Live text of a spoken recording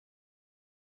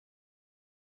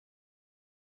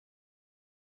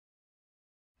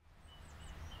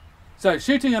So,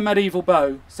 shooting a medieval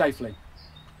bow safely.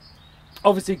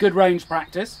 Obviously good range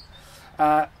practice,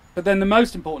 but then the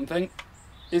most important thing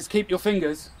is keep your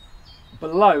fingers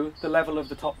below the level of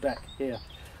the top deck here.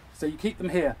 So you keep them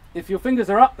here. If your fingers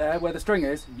are up there where the string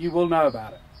is, you will know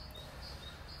about it.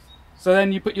 So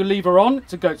then you put your lever on.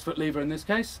 It's a goat's foot lever in this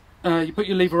case. You put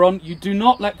your lever on. You do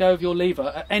not let go of your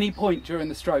lever at any point during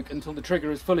the stroke until the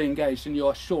trigger is fully engaged and you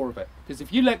are sure of it. Because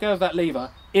if you let go of that lever,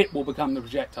 it will become the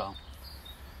projectile.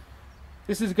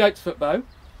 This is a goat's foot bow.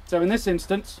 So in this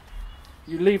instance,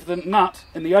 you leave the nut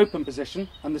in the open position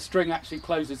and the string actually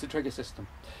closes the trigger system.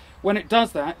 When it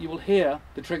does that, you will hear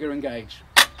the trigger engage.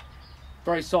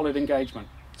 Very solid engagement.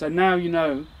 So now you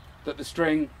know that the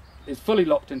string is fully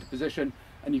locked into position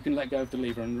and you can let go of the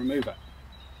lever and remove it.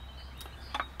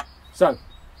 So,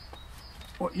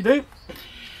 what you do,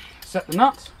 set the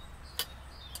nut,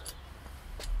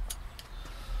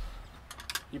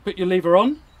 you put your lever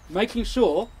on, making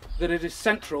sure that it is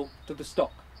central to the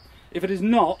stock. If it is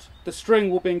not, the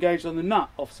string will be engaged on the nut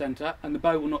off centre and the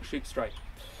bow will not shoot straight.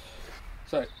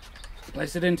 So,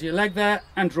 place it into your leg there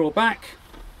and draw back.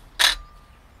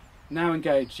 Now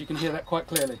engaged, you can hear that quite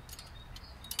clearly.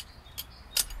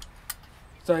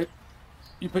 So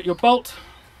you put your bolt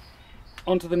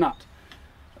onto the nut,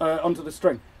 onto the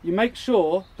string. You make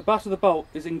sure the butt of the bolt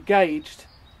is engaged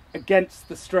against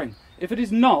the string. If it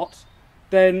is not,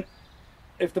 then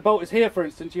if the bolt is here, for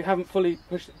instance, you haven't fully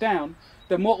pushed it down,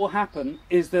 then what will happen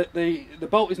is that the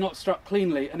bolt is not struck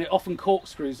cleanly and it often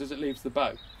corkscrews as it leaves the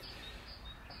bow.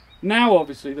 Now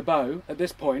obviously the bow at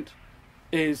this point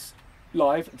is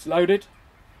live, it's loaded,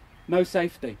 no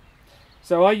safety.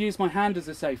 So I use my hand as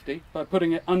a safety by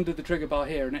putting it under the trigger bar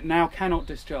here and it now cannot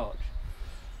discharge.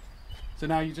 So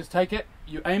now you just take it,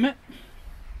 you aim it.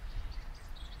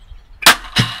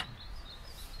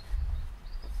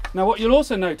 Now what you'll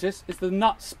also notice is the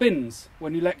nut spins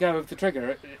when you let go of the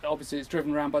trigger. Obviously it's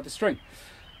driven around by the string.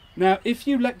 Now if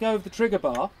you let go of the trigger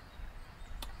bar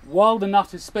while the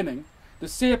nut is spinning, the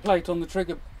sear plate on the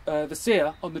trigger, the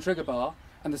sear on the trigger bar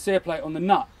and the sear plate on the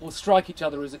nut will strike each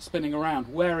other as it's spinning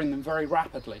around, wearing them very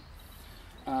rapidly.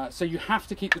 So you have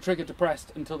to keep the trigger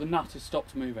depressed until the nut has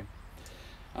stopped moving.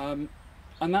 And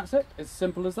that's it, it's as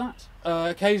simple as that.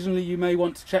 Occasionally you may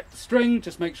want to check the string,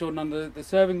 just make sure none of the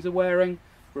servings are wearing,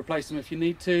 replace them if you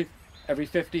need to. Every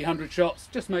 50, 100 shots,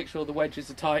 just make sure the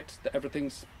wedges are tight, that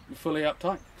everything's fully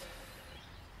uptight.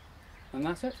 And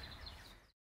that's it.